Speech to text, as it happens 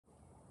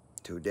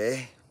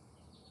Today,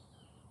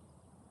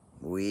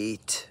 we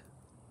eat.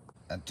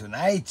 And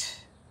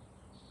tonight,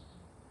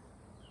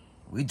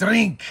 we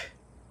drink.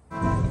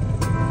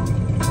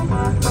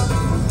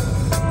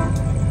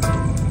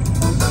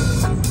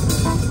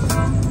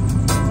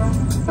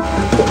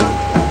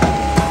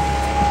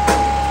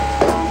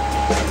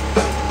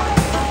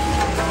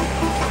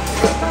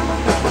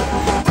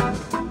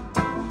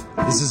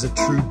 This is a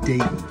true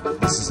Dayton.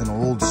 This is an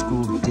old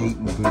school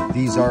Dayton boot.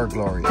 These are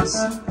glorious.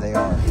 They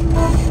are.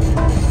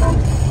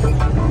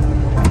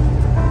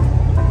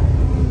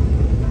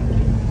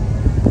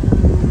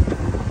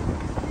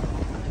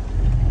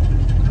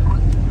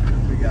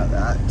 We got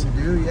that to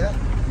do, yeah.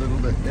 A little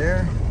bit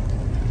there.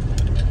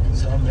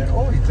 Some there.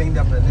 Oh, you cleaned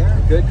up in there.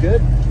 Good,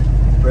 good.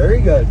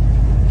 Very good.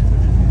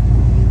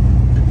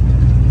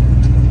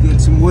 Get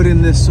some wood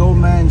in this old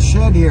man's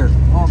shed here.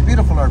 Oh,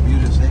 beautiful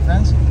arbutus, eh,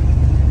 friends?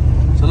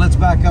 So let's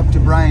back up to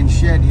Brian's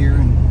shed here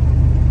and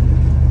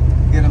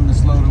get him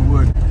this load of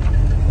wood.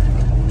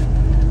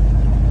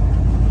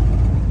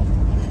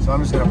 So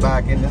I'm just gonna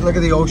back in. Look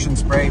at the ocean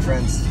spray,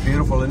 friends. It's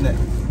beautiful, isn't it?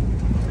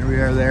 Here we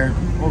are there.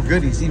 Oh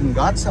good, he's even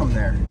got some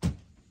there.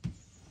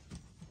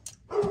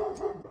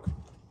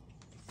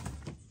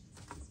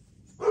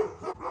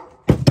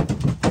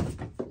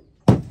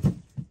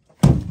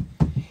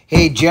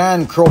 Hey,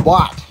 John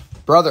Crobot.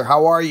 Brother,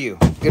 how are you?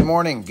 Good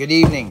morning, good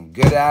evening,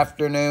 good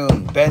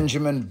afternoon.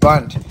 Benjamin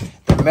Bunt,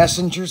 the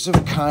messengers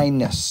of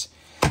kindness.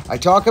 I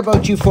talk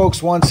about you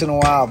folks once in a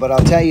while, but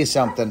I'll tell you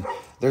something.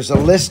 There's a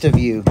list of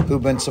you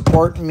who've been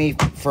supporting me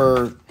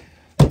for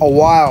a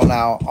while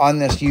now on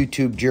this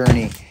YouTube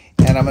journey.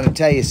 And I'm going to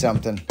tell you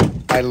something.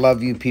 I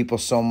love you people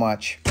so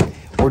much.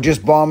 We're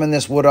just bombing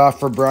this wood off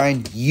for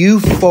Brian. You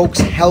folks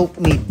helped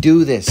me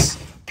do this.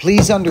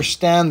 Please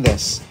understand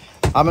this.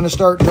 I'm going to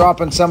start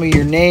dropping some of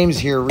your names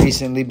here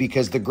recently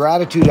because the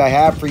gratitude I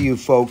have for you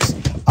folks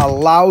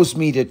allows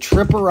me to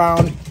trip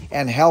around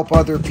and help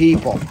other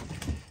people.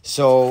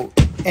 So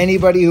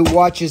anybody who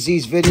watches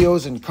these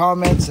videos and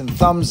comments and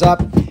thumbs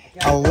up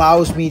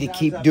allows me to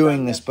keep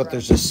doing this. But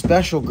there's a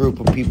special group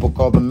of people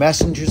called the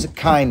Messengers of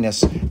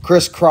Kindness.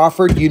 Chris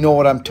Crawford, you know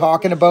what I'm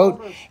talking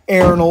about.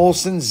 Aaron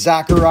Olson,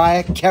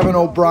 Zachariah, Kevin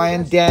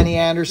O'Brien, Danny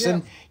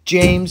Anderson,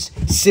 James,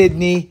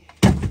 Sydney.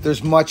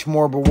 There's much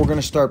more, but we're going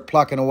to start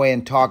plucking away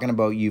and talking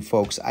about you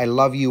folks. I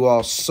love you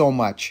all so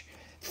much.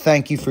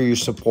 Thank you for your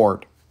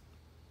support.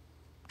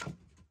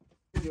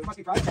 It must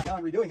be Friday now.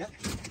 I'm redoing it.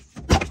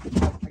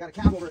 I got a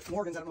cab over at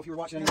Morgan's. I don't know if you were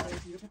watching any.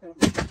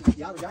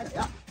 Yeah, Regina,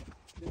 yeah.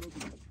 Good.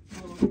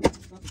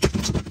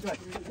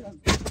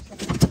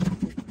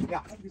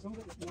 Yeah.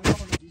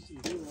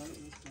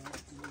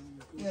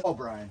 Oh,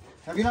 Brian.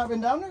 Have you not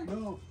been down there?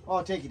 No. Oh,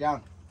 I'll take you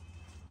down.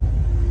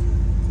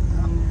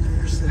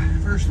 There's the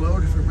first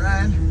load for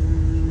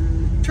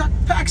Brian. Truck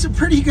packs a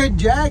pretty good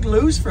jag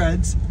loose,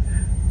 friends.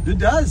 It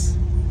does.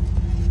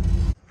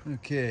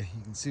 Okay,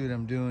 you can see what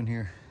I'm doing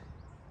here.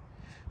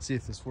 See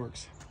if this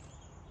works.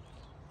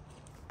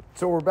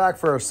 So we're back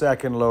for our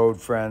second load,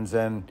 friends,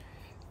 and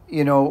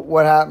you know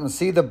what happens?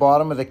 See the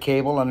bottom of the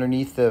cable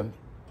underneath the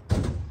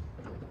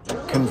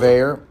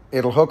conveyor?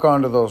 It'll hook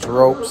onto those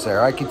ropes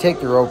there. I could take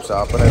the ropes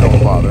off, but I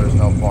don't bother. There's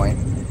no point.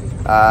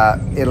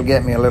 It'll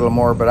get me a little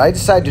more, but I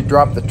decided to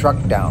drop the truck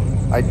down.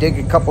 I dig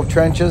a couple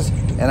trenches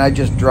and I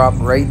just dropped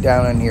right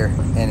down in here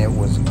and it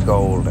was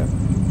golden.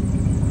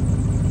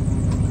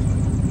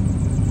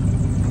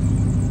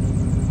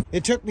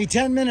 It took me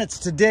 10 minutes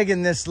to dig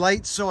in this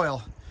light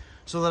soil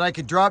so that I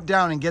could drop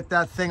down and get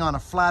that thing on a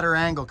flatter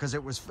angle because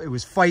it was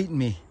fighting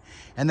me.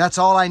 And that's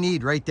all I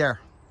need right there.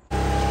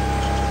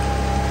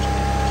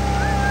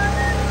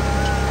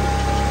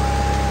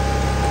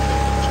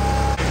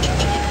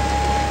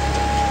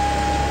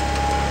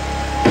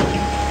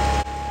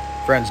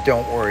 Friends,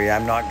 don't worry.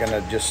 I'm not going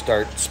to just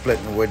start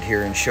splitting wood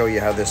here and show you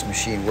how this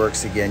machine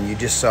works again. You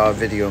just saw a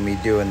video of me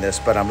doing this,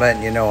 but I'm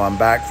letting you know I'm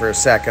back for a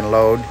second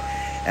load.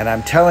 And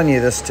I'm telling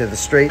you this to the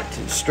straight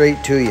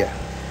to you.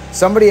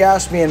 Somebody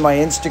asked me in my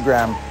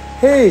Instagram,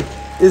 hey,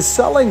 is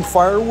selling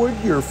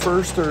firewood your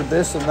first or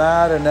this and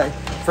that? And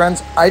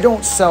friends, I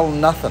don't sell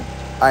nothing.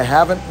 I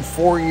haven't in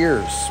 4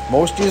 years.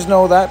 Most of you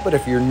know that, but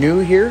if you're new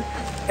here,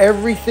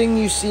 everything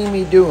you see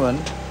me doing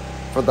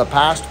for the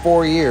past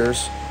 4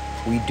 years,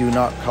 we do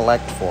not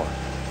collect for.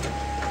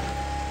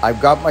 I've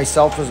got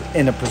myself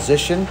in a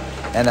position,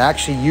 and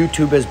actually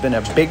YouTube has been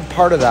a big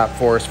part of that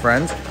for us,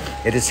 friends.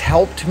 It has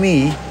helped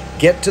me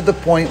get to the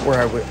point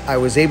where I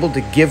was able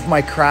to give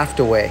my craft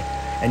away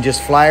and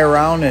just fly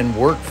around and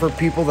work for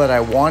people that I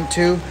want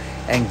to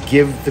and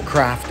give the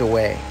craft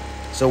away.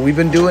 So we've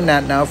been doing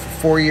that now for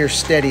 4 years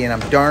steady, and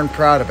I'm darn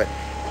proud of it.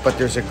 But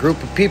there's a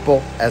group of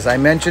people, as I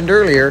mentioned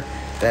earlier,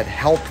 that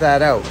help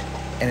that out,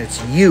 and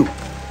it's you.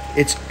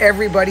 It's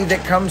everybody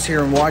that comes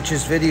here and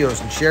watches videos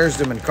and shares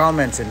them and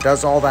comments and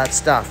does all that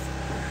stuff.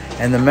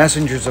 And the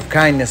Messengers of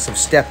Kindness have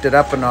stepped it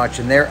up a notch,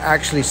 and they're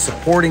actually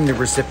supporting the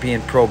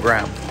recipient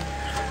program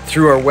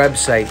through our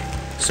website.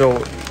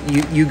 So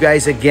you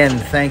guys, again,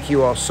 thank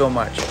you all so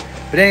much.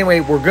 But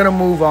anyway, we're going to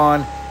move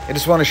on. I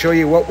just want to show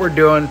you what we're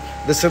doing.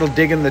 This little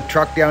digging the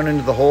truck down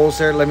into the holes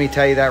there, let me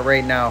tell you that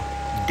right now,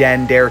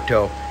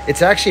 Danderto.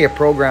 It's actually a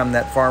program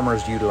that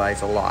farmers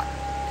utilize a lot.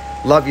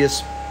 Love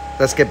yous.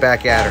 Let's get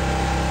back at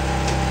her.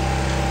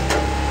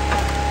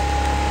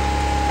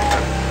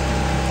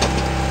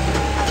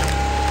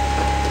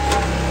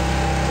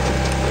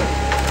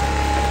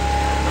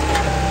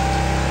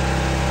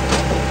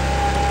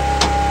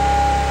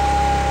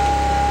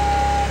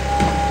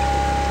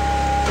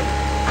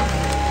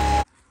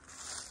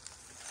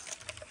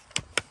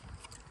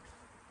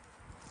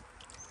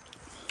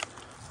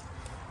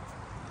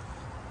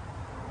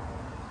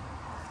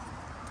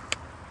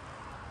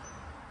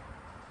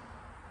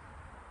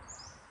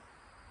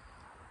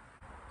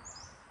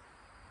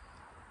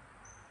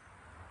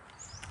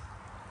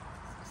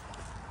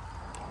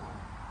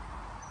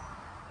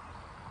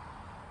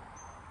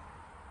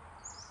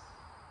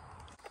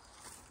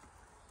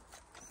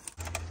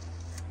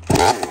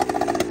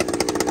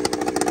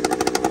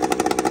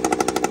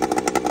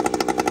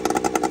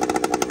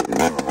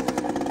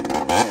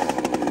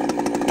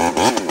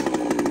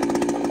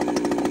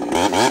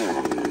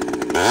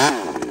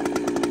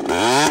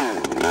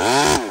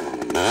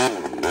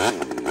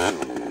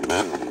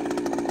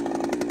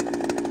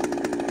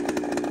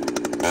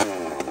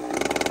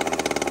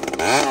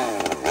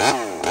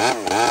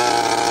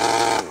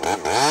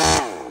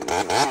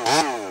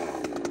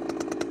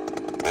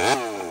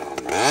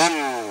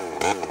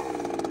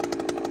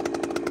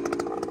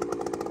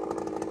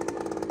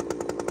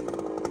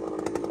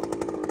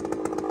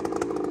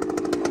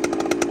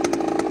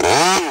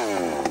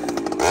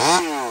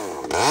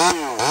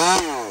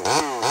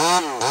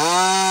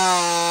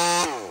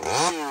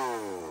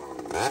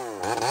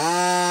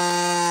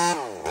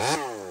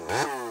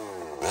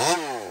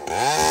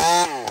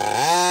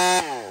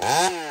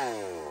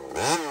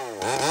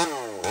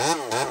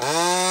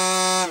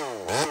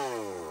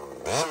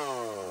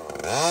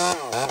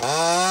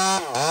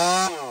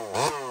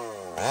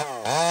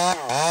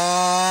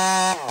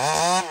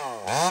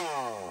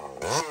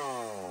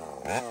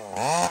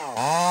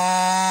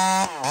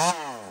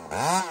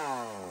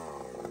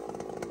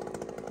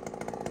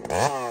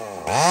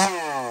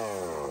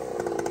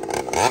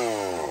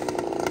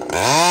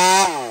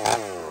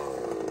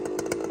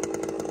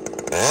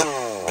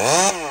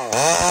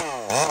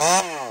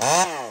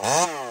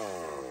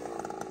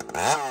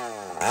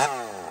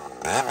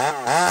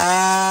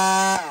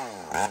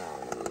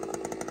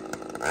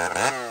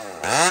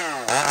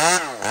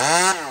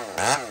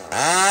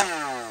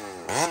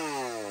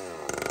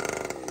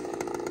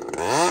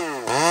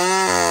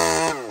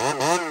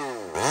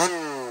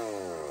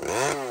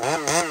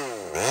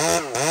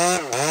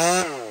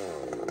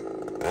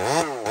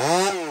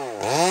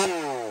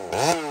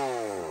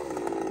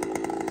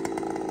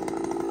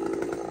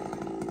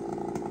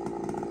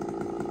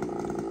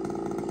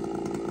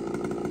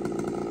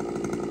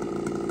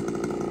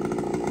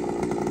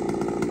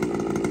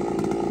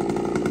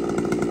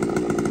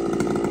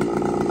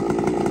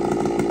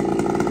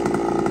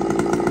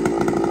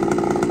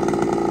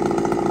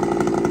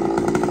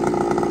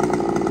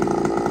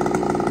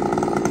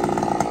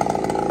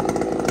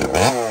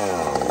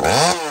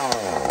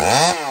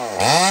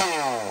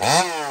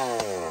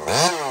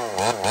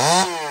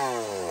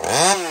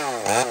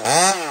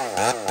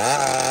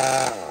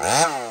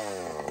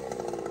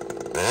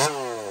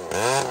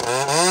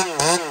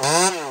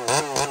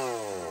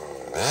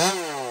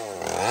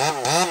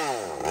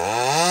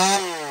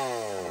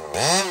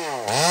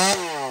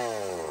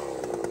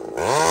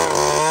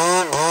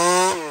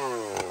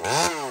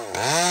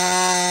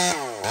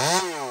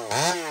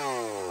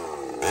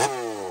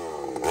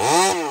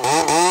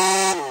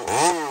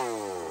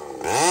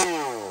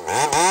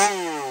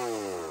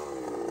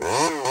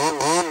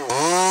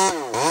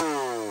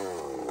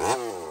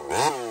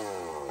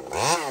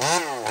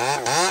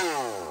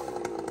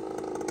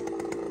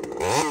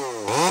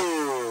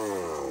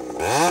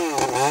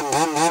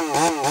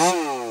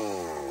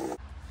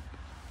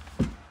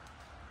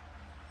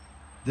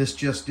 This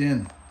just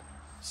in.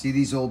 See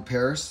these old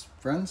Paris,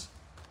 friends?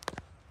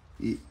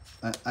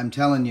 I'm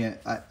telling you,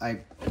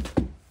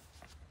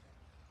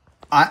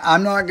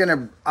 I'm not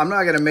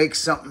gonna make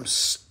something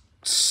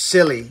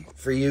silly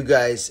for you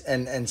guys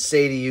and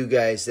say to you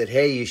guys that,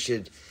 hey, you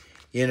should,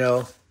 you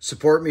know,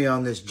 support me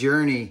on this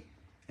journey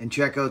and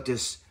check out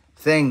this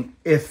thing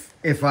if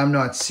I'm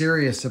not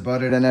serious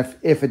about it and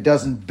if it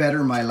doesn't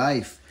better my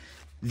life.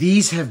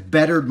 These have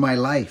bettered my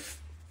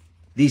life.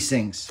 These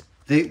things,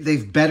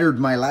 they've bettered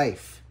my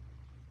life.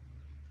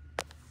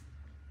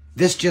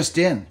 This just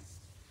in.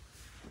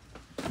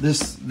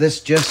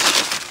 This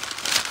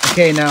just,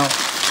 okay, now,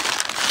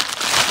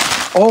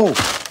 oh,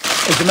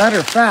 as a matter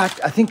of fact,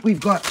 I think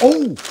we've got,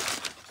 oh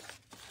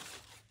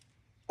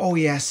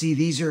yeah, see,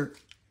 these are,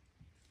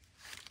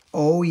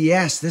 oh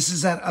yes, this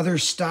is that other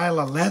style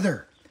of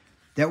leather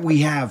that we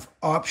have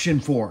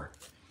option for.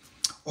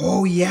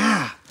 Oh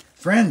yeah,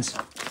 friends.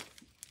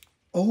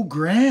 Oh,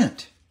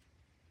 Grant.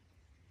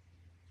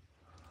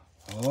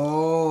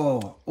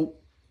 Oh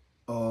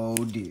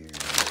dear.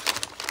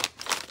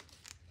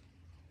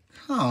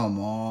 Come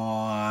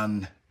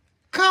on.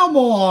 Come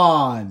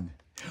on.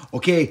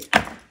 Okay,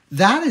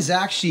 that is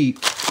actually...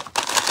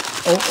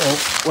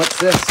 Oh, what's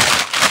this?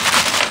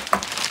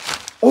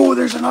 Oh,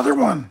 there's another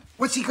one.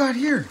 What's he got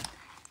here?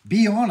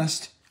 Be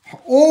honest.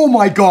 Oh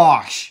my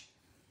gosh.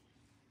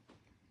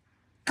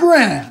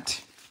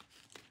 Grant.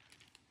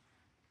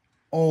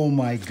 Oh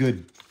my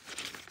good.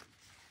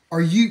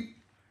 Are you...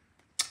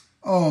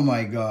 Oh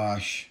my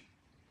gosh.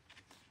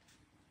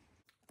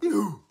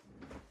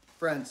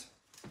 Friends,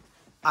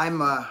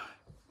 I'm a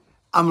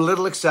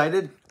little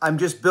excited. I'm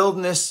just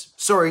building this,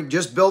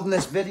 just building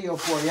this video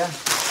for you.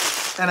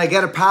 And I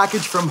get a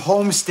package from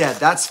Homestead.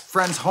 That's,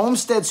 friends,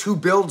 Homestead's who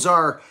builds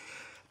our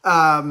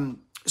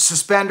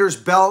suspenders,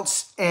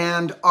 belts,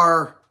 and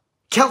our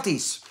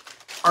Kelties,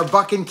 our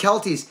bucking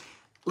Kelties.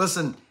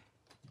 Listen,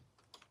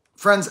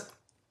 friends,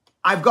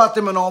 I've got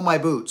them in all my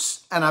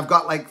boots. And I've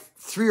got like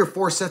 3 or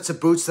 4 sets of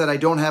boots that I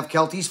don't have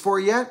Kelties for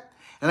yet.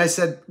 And I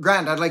said,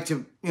 Grant, I'd like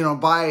to, you know,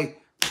 buy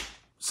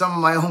some of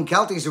my own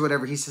Kelties or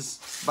whatever. He says,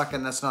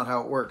 Buckin, that's not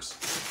how it works.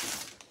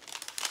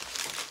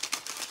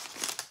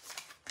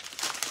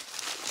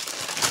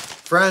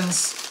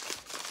 Friends,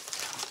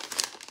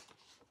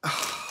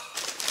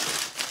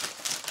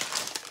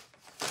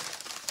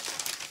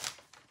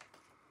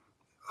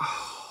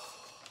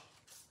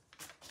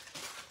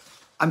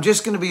 I'm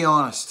just going to be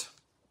honest.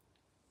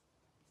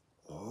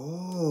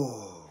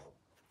 Oh,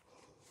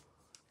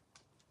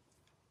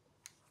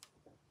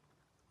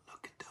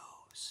 look at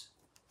those.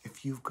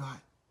 If you've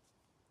got...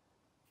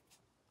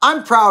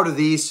 I'm proud of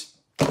these.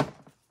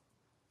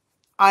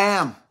 I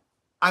am.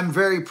 I'm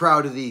very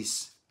proud of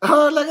these.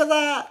 Oh, look at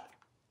that.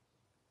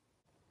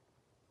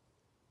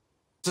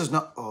 This is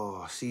not...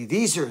 Oh, see,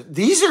 these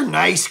are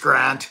nice,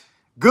 Grant.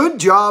 Good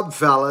job,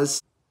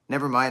 fellas.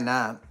 Never mind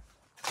that.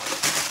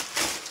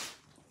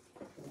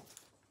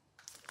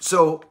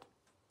 So,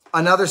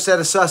 another set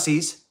of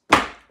sussies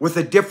with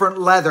a different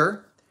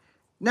leather.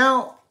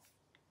 Now,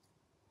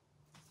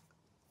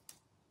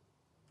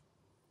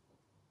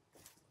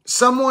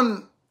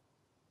 someone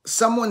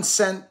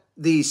sent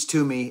these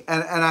to me,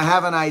 and I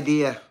have an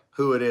idea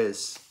who it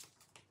is.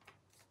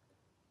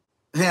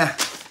 Yeah.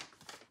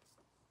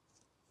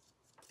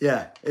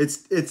 Yeah,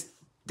 it's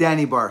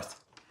Danny Barth.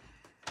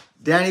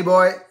 Danny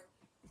boy.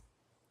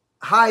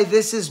 Hi,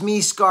 this is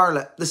me,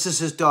 Scarlett. This is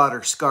his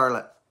daughter,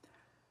 Scarlett.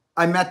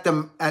 I met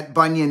them at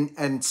Bunyan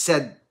and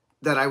said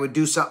that I would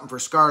do something for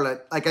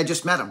Scarlett. Like, I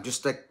just met him,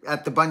 just like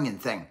at the Bunyan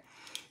thing.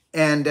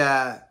 And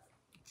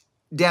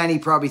Danny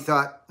probably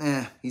thought,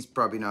 he's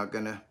probably not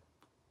gonna.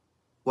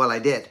 Well, I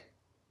did.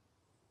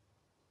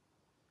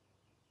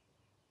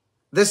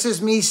 This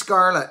is me,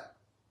 Scarlett.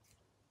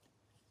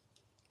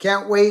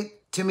 Can't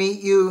wait to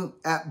meet you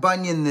at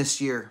Bunyan this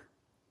year.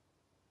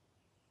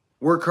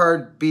 Work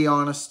hard, be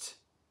honest,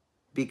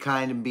 be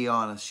kind and be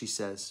honest, she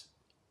says.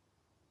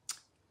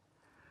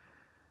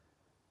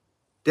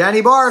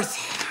 Danny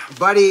Barth,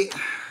 buddy,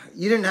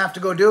 you didn't have to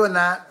go doing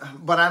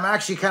that, but I'm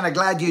actually kind of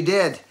glad you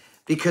did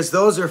because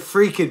those are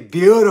freaking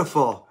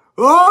beautiful.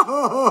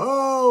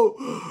 Oh,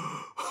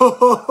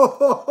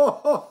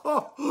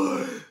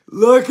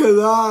 look at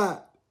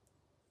that.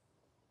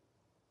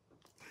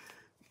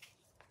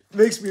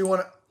 Makes me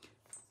want to...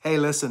 Hey,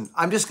 listen,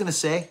 I'm just going to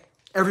say,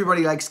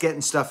 everybody likes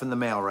getting stuff in the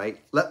mail, right?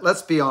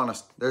 Let's be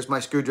honest. There's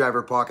my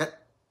screwdriver pocket.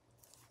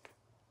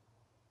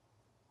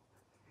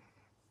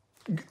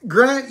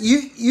 Grant,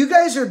 you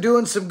guys are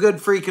doing some good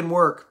freaking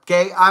work,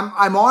 okay?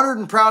 I'm honored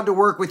and proud to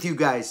work with you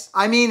guys.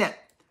 I mean it.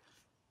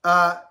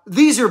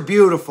 These are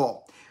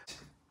beautiful.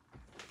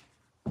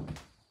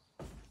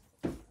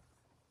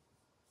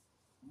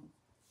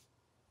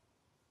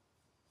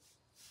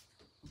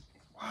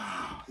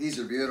 Wow, these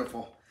are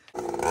beautiful.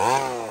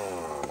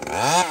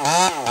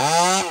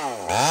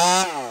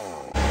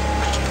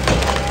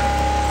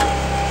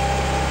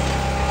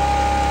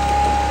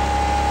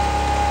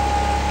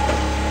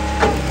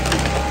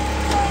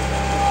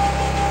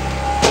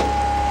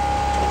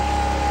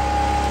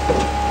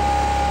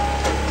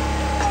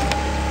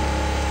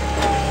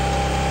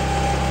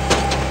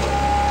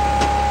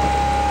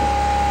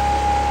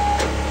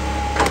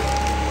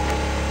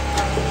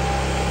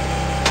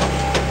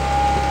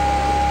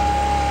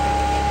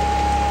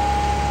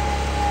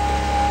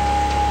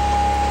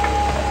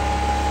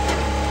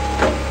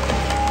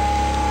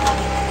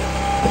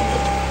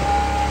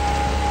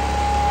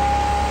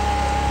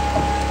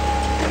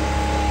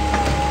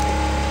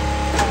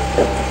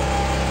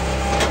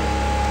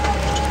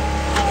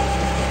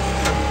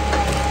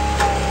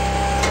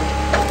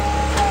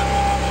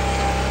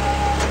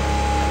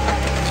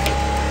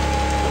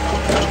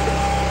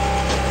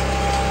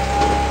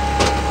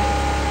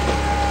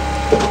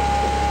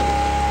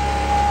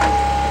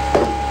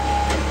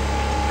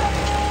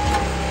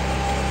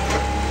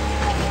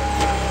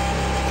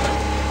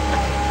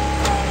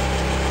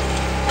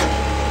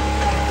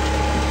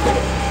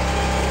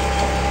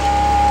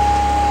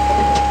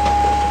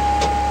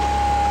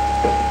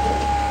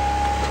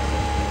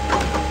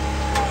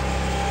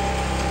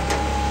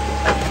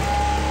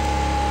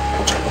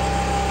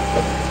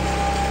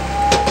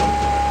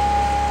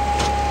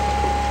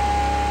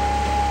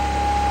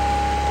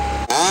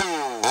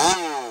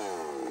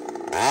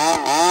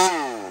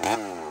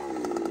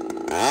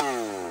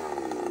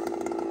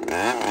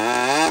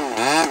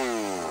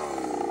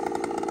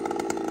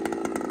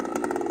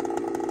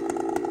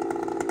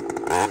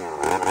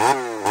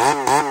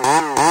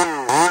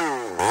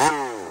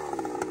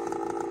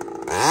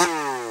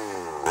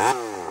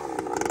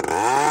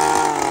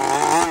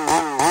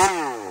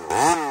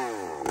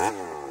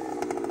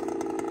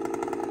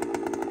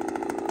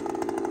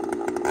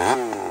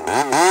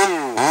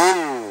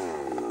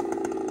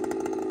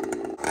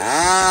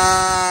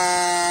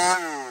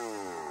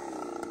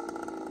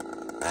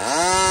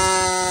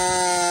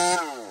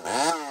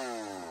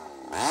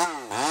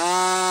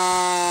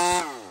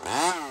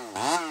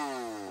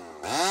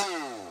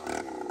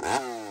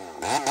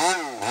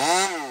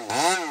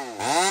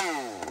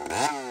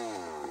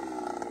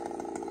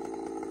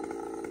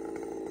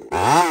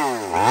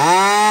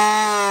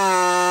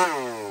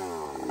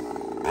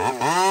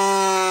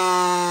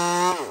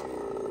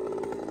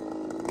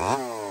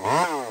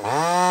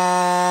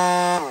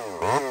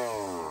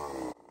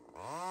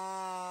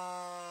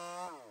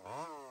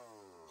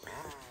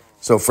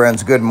 So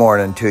friends, good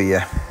morning to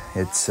you.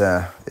 It's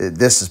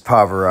this is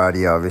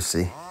Pavarotti,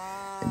 obviously,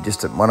 and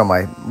just one of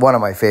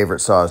my favorite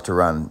saws to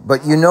run.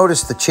 But you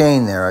notice the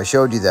chain there. I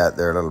showed you that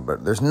there a little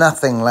bit. There's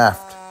nothing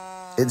left.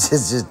 It's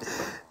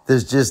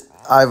just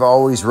I've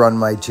always run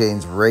my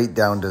chains right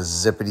down to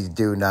zippity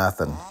do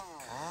nothing,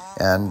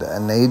 and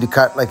they need to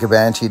cut like a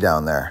banshee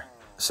down there.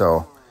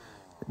 So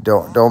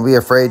don't be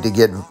afraid to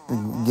get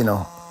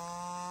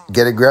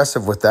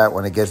aggressive with that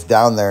when it gets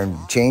down there, and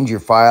change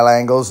your file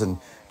angles and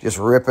just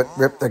rip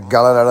the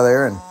gullet out of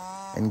there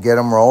and get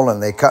them rolling.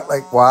 They cut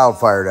like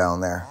wildfire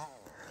down there.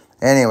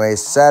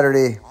 Anyways,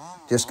 Saturday,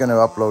 just going to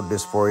upload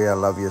this for you. I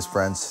love you as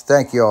friends.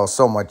 Thank you all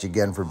so much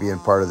again for being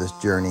part of this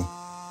journey.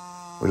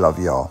 We love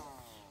you all.